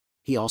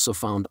 He also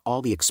found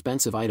all the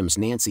expensive items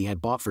Nancy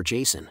had bought for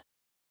Jason.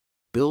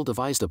 Bill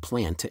devised a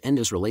plan to end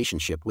his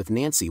relationship with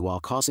Nancy while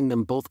causing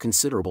them both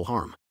considerable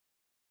harm.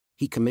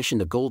 He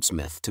commissioned a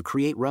goldsmith to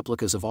create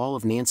replicas of all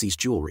of Nancy's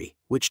jewelry,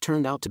 which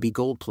turned out to be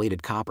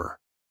gold-plated copper.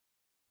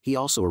 He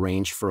also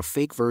arranged for a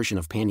fake version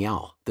of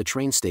Panyal, the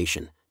train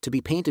station, to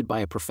be painted by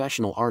a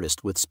professional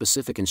artist with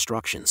specific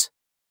instructions.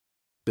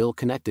 Bill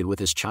connected with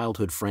his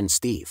childhood friend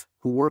Steve,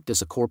 who worked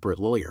as a corporate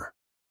lawyer.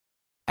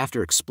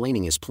 After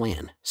explaining his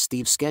plan,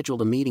 Steve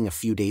scheduled a meeting a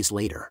few days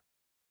later.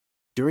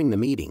 During the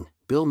meeting,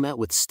 Bill met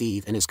with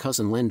Steve and his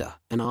cousin Linda,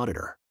 an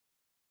auditor.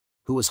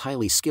 Who was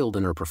highly skilled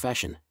in her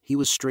profession, he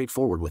was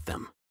straightforward with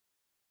them.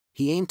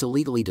 He aimed to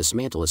legally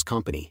dismantle his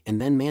company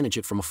and then manage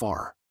it from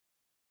afar.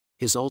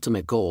 His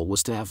ultimate goal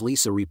was to have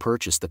Lisa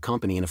repurchase the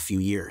company in a few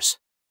years.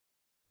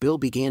 Bill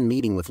began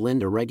meeting with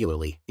Linda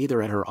regularly,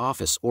 either at her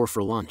office or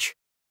for lunch.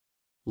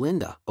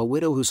 Linda, a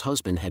widow whose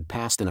husband had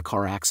passed in a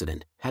car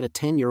accident, had a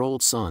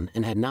 10-year-old son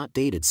and had not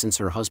dated since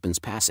her husband's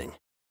passing.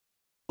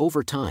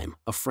 Over time,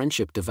 a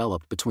friendship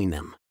developed between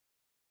them.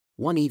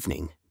 One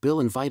evening, Bill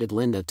invited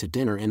Linda to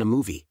dinner and a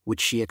movie, which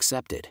she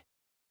accepted.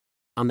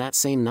 On that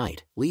same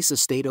night, Lisa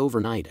stayed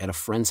overnight at a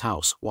friend's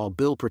house while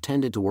Bill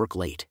pretended to work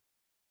late.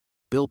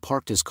 Bill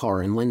parked his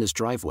car in Linda's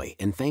driveway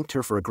and thanked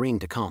her for agreeing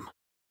to come.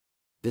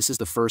 "This is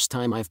the first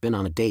time I've been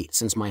on a date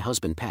since my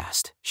husband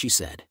passed," she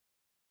said.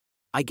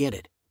 "I get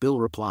it," Bill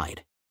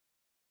replied.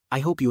 "I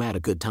hope you had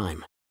a good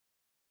time."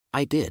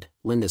 "I did,"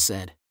 Linda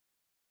said.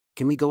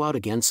 "Can we go out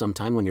again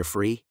sometime when you're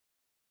free?"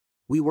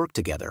 "We work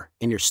together,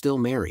 and you're still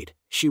married,"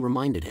 she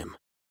reminded him.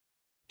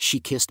 She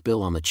kissed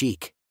Bill on the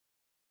cheek.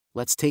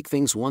 "Let's take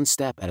things one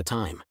step at a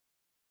time."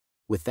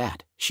 With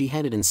that, she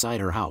headed inside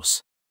her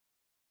house.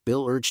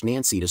 Bill urged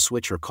Nancy to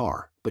switch her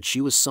car, but she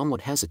was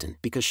somewhat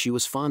hesitant because she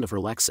was fond of her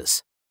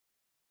Lexus.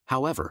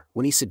 However,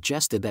 when he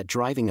suggested that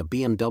driving a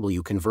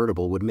BMW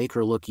convertible would make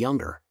her look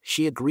younger,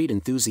 she agreed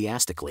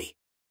enthusiastically.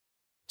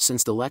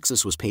 Since the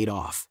Lexus was paid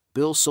off,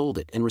 Bill sold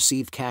it and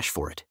received cash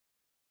for it.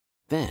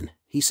 Then,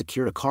 he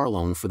secured a car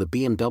loan for the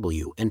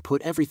BMW and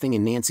put everything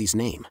in Nancy's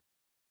name.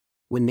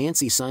 When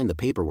Nancy signed the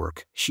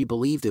paperwork, she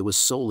believed it was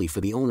solely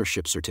for the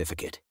ownership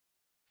certificate.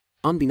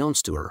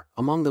 Unbeknownst to her,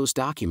 among those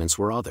documents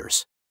were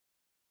others.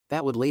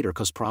 That would later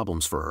cause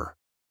problems for her.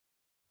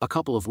 A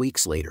couple of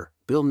weeks later,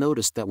 Bill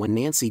noticed that when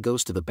Nancy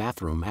goes to the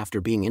bathroom after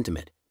being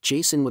intimate,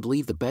 Jason would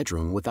leave the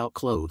bedroom without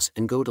clothes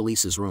and go to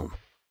Lisa's room.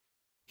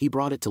 He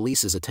brought it to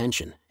Lisa's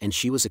attention, and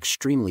she was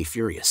extremely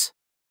furious.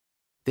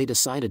 They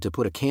decided to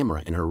put a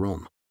camera in her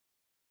room.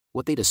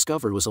 What they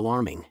discovered was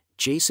alarming.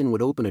 Jason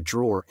would open a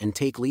drawer and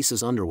take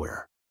Lisa's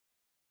underwear.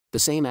 The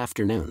same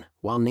afternoon,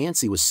 while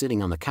Nancy was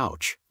sitting on the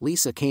couch,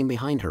 Lisa came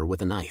behind her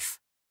with a knife.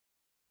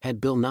 Had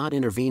Bill not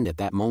intervened at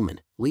that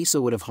moment,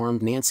 Lisa would have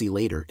harmed Nancy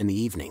later in the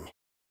evening.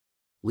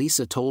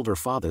 Lisa told her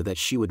father that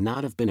she would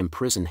not have been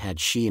imprisoned had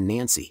she and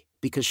Nancy,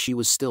 because she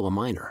was still a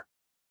minor.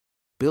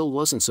 Bill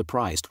wasn't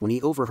surprised when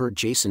he overheard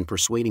Jason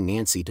persuading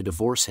Nancy to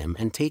divorce him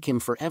and take him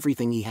for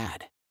everything he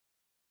had.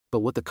 But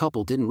what the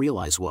couple didn't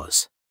realize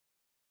was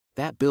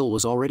that Bill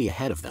was already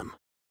ahead of them.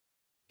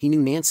 He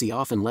knew Nancy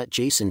often let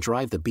Jason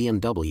drive the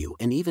BMW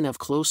and even have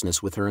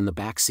closeness with her in the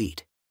back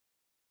seat.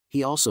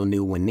 He also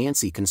knew when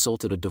Nancy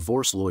consulted a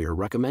divorce lawyer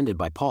recommended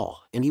by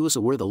Paul, and he was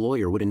aware the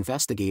lawyer would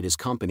investigate his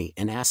company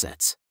and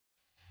assets.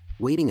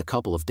 Waiting a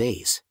couple of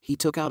days, he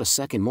took out a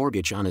second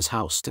mortgage on his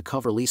house to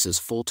cover Lisa's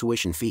full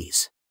tuition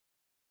fees.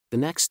 The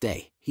next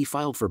day, he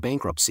filed for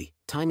bankruptcy,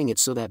 timing it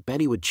so that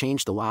Betty would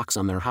change the locks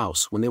on their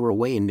house when they were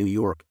away in New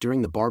York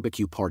during the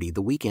barbecue party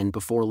the weekend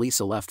before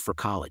Lisa left for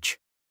college.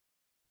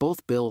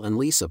 Both Bill and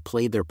Lisa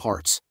played their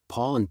parts.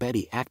 Paul and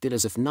Betty acted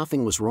as if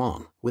nothing was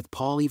wrong, with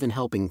Paul even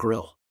helping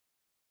grill.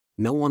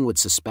 No one would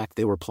suspect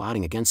they were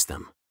plotting against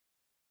them.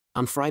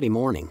 On Friday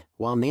morning,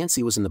 while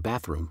Nancy was in the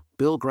bathroom,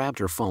 Bill grabbed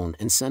her phone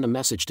and sent a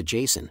message to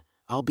Jason,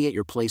 "I'll be at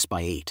your place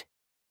by 8.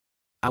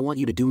 I want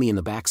you to do me in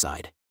the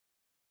backside.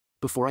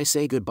 Before I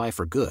say goodbye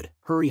for good,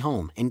 hurry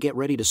home and get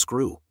ready to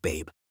screw,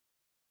 babe."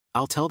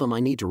 I'll tell them I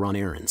need to run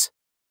errands.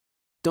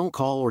 Don't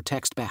call or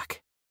text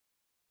back.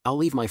 I'll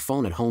leave my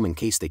phone at home in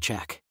case they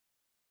check.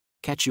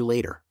 Catch you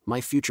later, my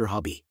future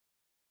hubby.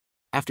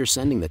 After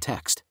sending the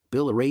text,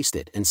 Bill erased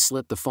it and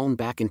slipped the phone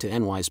back into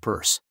NY's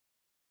purse.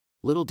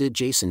 Little did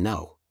Jason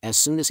know, as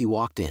soon as he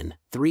walked in,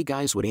 3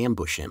 guys would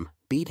ambush him,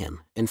 beat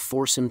him, and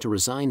force him to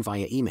resign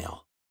via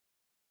email.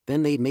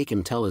 Then they'd make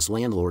him tell his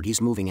landlord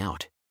he's moving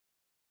out.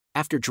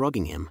 After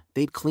drugging him,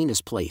 they'd clean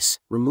his place,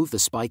 remove the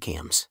spy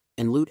cams,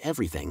 and loot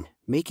everything,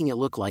 making it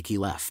look like he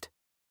left.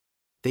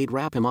 They'd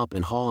wrap him up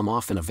and haul him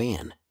off in a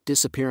van,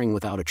 disappearing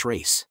without a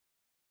trace.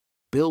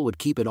 Bill would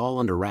keep it all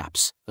under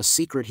wraps, a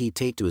secret he'd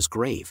take to his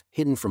grave,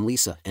 hidden from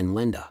Lisa and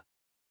Linda.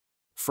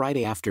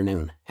 Friday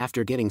afternoon,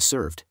 after getting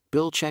served,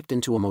 Bill checked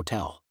into a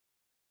motel.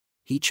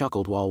 He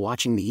chuckled while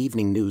watching the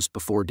evening news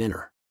before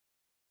dinner.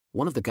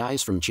 One of the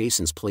guys from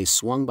Jason's place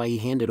swung by. He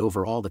handed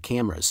over all the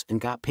cameras and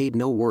got paid.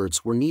 No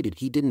words were needed.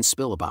 He didn't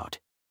spill about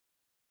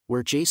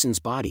where Jason's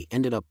body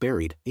ended up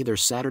buried. Either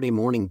Saturday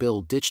morning,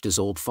 Bill ditched his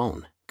old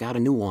phone, got a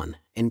new one,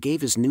 and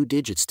gave his new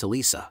digits to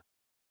Lisa.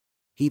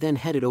 He then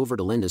headed over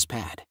to Linda's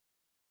pad.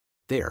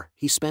 There,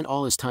 he spent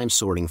all his time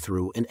sorting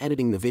through and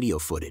editing the video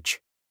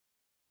footage.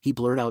 He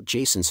blurred out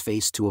Jason's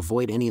face to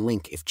avoid any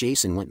link if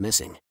Jason went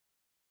missing.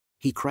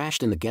 He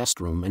crashed in the guest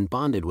room and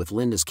bonded with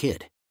Linda's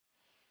kid.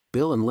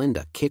 Bill and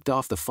Linda kicked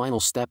off the final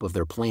step of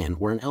their plan,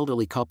 where an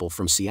elderly couple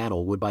from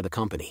Seattle would buy the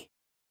company.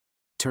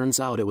 Turns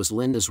out it was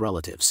Linda's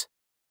relatives.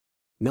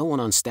 No one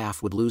on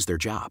staff would lose their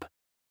job.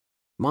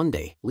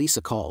 Monday,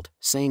 Lisa called,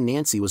 saying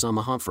Nancy was on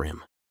the hunt for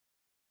him.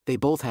 They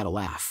both had a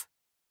laugh.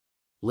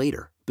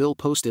 Later, Bill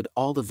posted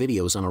all the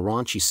videos on a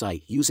raunchy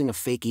site using a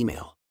fake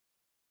email.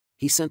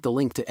 He sent the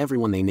link to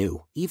everyone they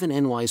knew, even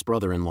NY's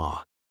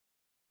brother-in-law.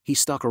 He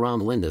stuck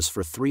around Linda's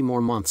for 3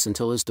 more months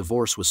until his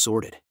divorce was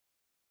sorted.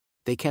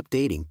 They kept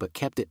dating but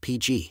kept it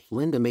PG.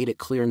 Linda made it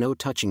clear no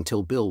touching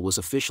till Bill was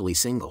officially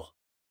single.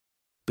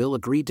 Bill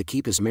agreed to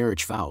keep his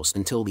marriage vows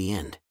until the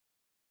end.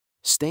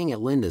 Staying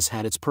at Linda's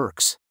had its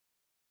perks.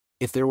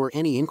 If there were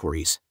any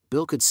inquiries,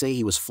 Bill could say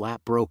he was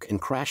flat broke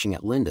and crashing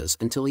at Linda's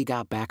until he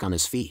got back on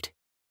his feet.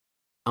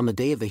 On the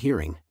day of the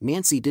hearing,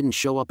 Nancy didn't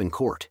show up in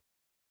court.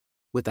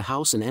 With the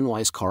house and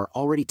NY's car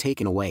already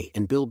taken away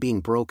and Bill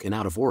being broke and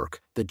out of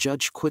work, the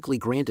judge quickly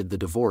granted the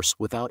divorce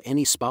without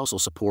any spousal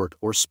support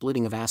or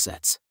splitting of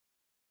assets.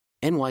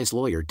 NY's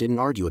lawyer didn't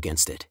argue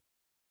against it.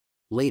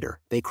 Later,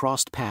 they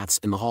crossed paths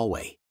in the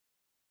hallway.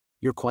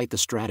 "You're quite the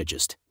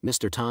strategist,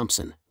 Mr.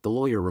 Thompson," the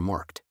lawyer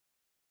remarked.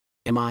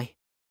 "Am I?"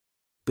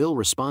 Bill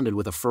responded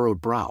with a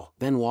furrowed brow,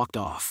 then walked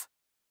off.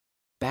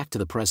 Back to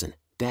the present.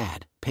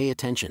 "Dad, pay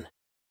attention."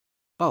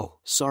 "Oh,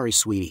 sorry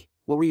sweetie,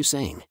 what were you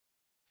saying?"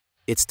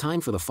 "It's time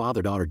for the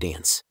father-daughter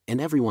dance,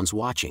 and everyone's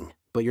watching,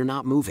 but you're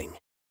not moving."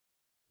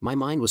 "My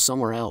mind was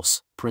somewhere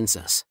else,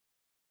 princess."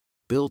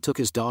 Bill took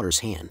his daughter's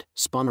hand,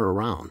 spun her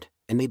around,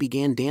 and they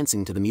began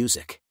dancing to the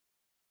music.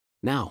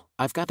 "Now,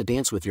 I've got to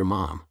dance with your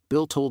mom,"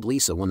 Bill told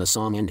Lisa when the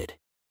song ended.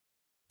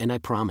 "And I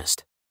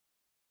promised."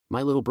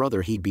 "My little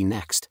brother, he'd be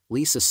next,"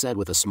 Lisa said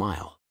with a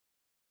smile.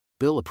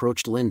 Bill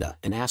approached Linda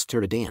and asked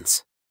her to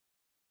dance.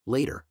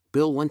 Later,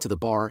 Bill went to the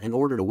bar and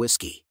ordered a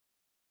whiskey.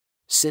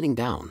 Sitting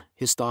down,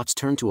 his thoughts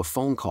turned to a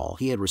phone call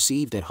he had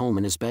received at home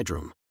in his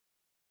bedroom.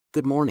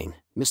 "Good morning,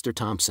 Mr.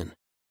 Thompson.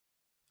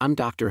 I'm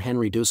Dr.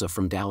 Henry Duza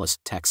from Dallas,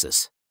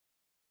 Texas.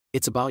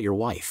 It's about your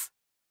wife."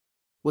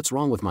 "What's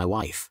wrong with my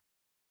wife?"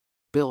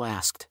 Bill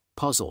asked,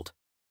 puzzled.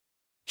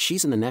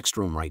 "She's in the next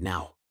room right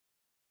now."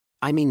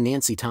 "I mean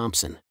Nancy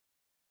Thompson."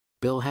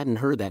 Bill hadn't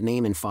heard that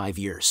name in 5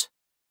 years.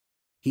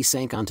 He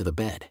sank onto the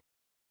bed.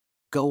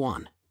 "Go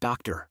on,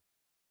 doctor."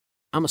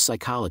 "I'm a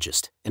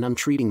psychologist, and I'm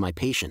treating my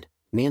patient,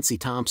 Nancy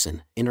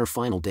Thompson, in her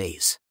final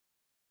days."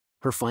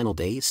 "Her final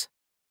days?"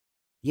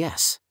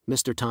 "Yes,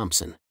 Mr.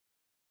 Thompson."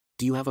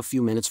 "Do you have a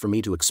few minutes for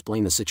me to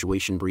explain the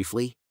situation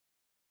briefly?"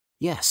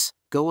 "Yes,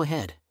 go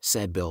ahead,"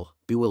 said Bill,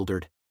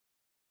 bewildered.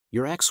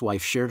 "Your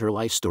ex-wife shared her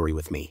life story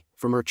with me,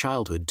 from her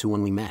childhood to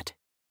when we met.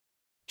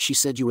 She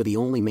said you were the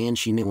only man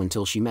she knew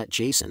until she met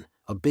Jason,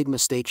 a big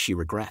mistake she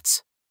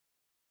regrets.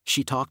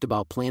 She talked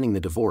about planning the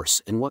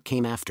divorce and what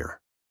came after.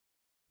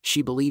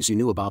 She believes you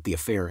knew about the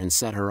affair and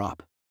set her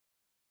up.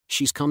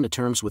 She's come to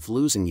terms with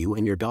losing you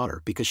and your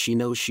daughter because she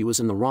knows she was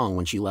in the wrong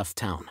when she left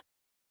town.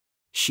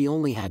 She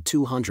only had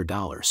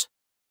 $200.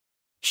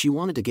 She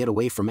wanted to get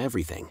away from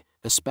everything,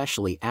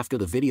 especially after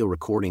the video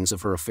recordings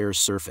of her affairs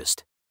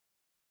surfaced.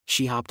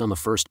 She hopped on the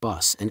first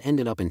bus and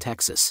ended up in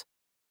Texas.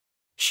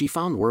 She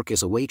found work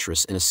as a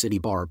waitress in a city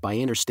bar by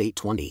Interstate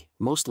 20,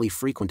 mostly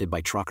frequented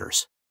by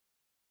truckers.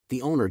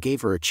 The owner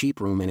gave her a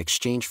cheap room in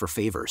exchange for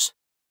favors.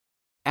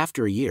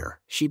 After a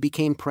year, she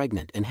became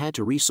pregnant and had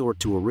to resort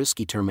to a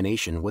risky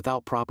termination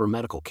without proper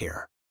medical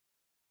care.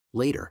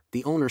 Later,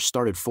 the owner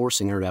started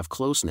forcing her to have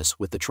closeness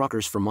with the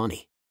truckers for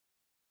money.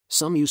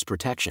 Some used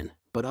protection,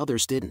 but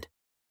others didn't.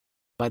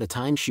 By the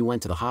time she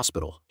went to the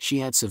hospital, she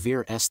had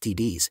severe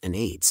STDs and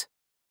AIDS.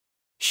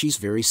 She's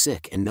very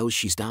sick and knows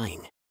she's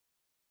dying.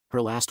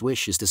 Her last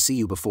wish is to see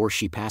you before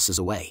she passes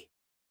away.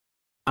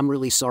 I'm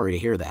really sorry to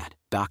hear that,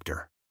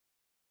 doctor.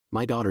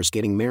 My daughter's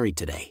getting married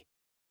today.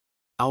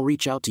 I'll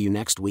reach out to you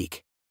next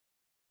week.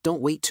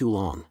 Don't wait too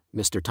long,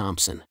 Mr.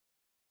 Thompson.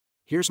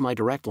 Here's my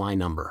direct line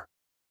number.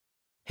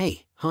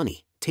 Hey,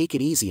 honey, take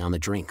it easy on the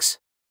drinks.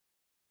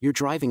 You're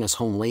driving us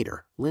home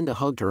later. Linda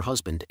hugged her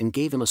husband and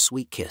gave him a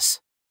sweet kiss.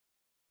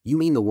 You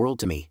mean the world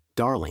to me,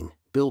 darling.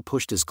 Bill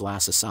pushed his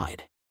glass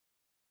aside.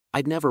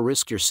 I'd never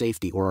risk your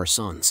safety or our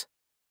son's.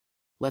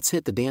 Let's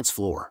hit the dance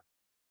floor.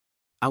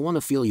 I want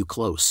to feel you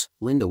close,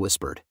 Linda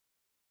whispered.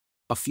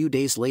 A few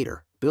days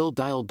later, Bill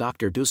dialed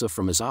Dr.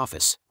 from his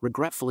office,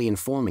 regretfully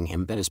informing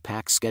him that his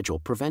packed schedule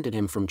prevented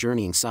him from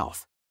journeying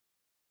south.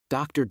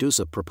 Dr.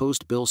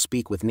 proposed Bill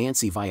speak with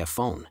Nancy via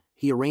phone.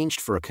 He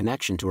arranged for a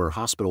connection to her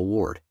hospital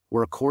ward,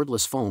 where a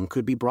cordless phone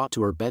could be brought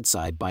to her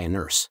bedside by a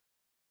nurse.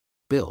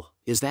 Bill,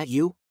 is that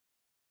you?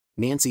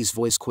 Nancy's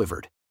voice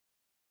quivered.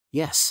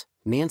 Yes,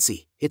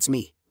 Nancy, it's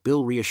me,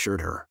 Bill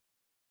reassured her.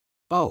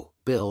 Oh,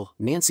 Bill,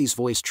 Nancy's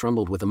voice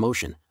trembled with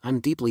emotion,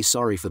 I'm deeply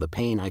sorry for the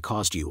pain I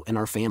caused you and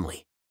our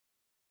family.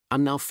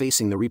 I'm now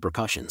facing the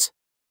repercussions.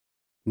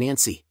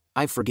 Nancy,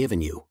 I've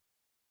forgiven you.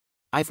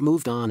 I've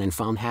moved on and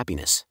found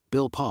happiness.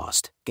 Bill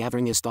paused,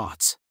 gathering his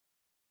thoughts.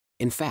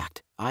 In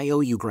fact, I owe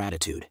you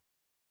gratitude.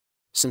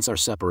 Since our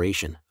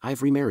separation,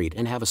 I've remarried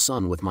and have a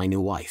son with my new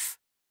wife.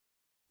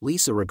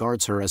 Lisa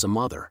regards her as a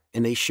mother,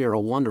 and they share a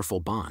wonderful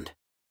bond.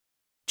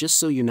 Just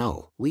so you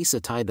know,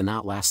 Lisa tied the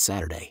knot last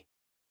Saturday.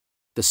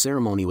 The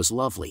ceremony was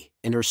lovely,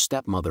 and her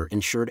stepmother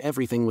ensured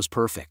everything was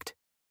perfect.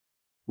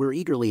 We're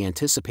eagerly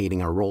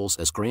anticipating our roles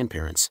as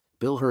grandparents.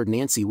 Bill heard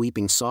Nancy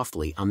weeping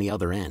softly on the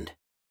other end.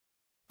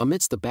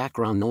 Amidst the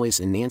background noise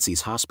in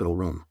Nancy's hospital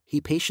room,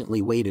 he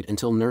patiently waited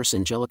until Nurse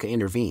Angelica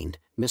intervened.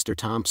 Mr.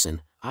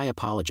 Thompson, I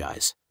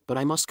apologize, but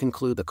I must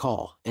conclude the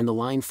call, and the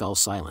line fell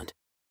silent.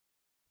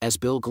 As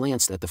Bill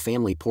glanced at the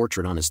family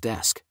portrait on his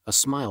desk, a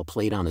smile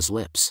played on his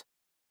lips.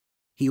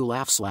 He who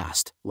laughs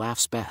last,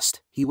 laughs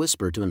best, he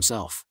whispered to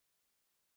himself.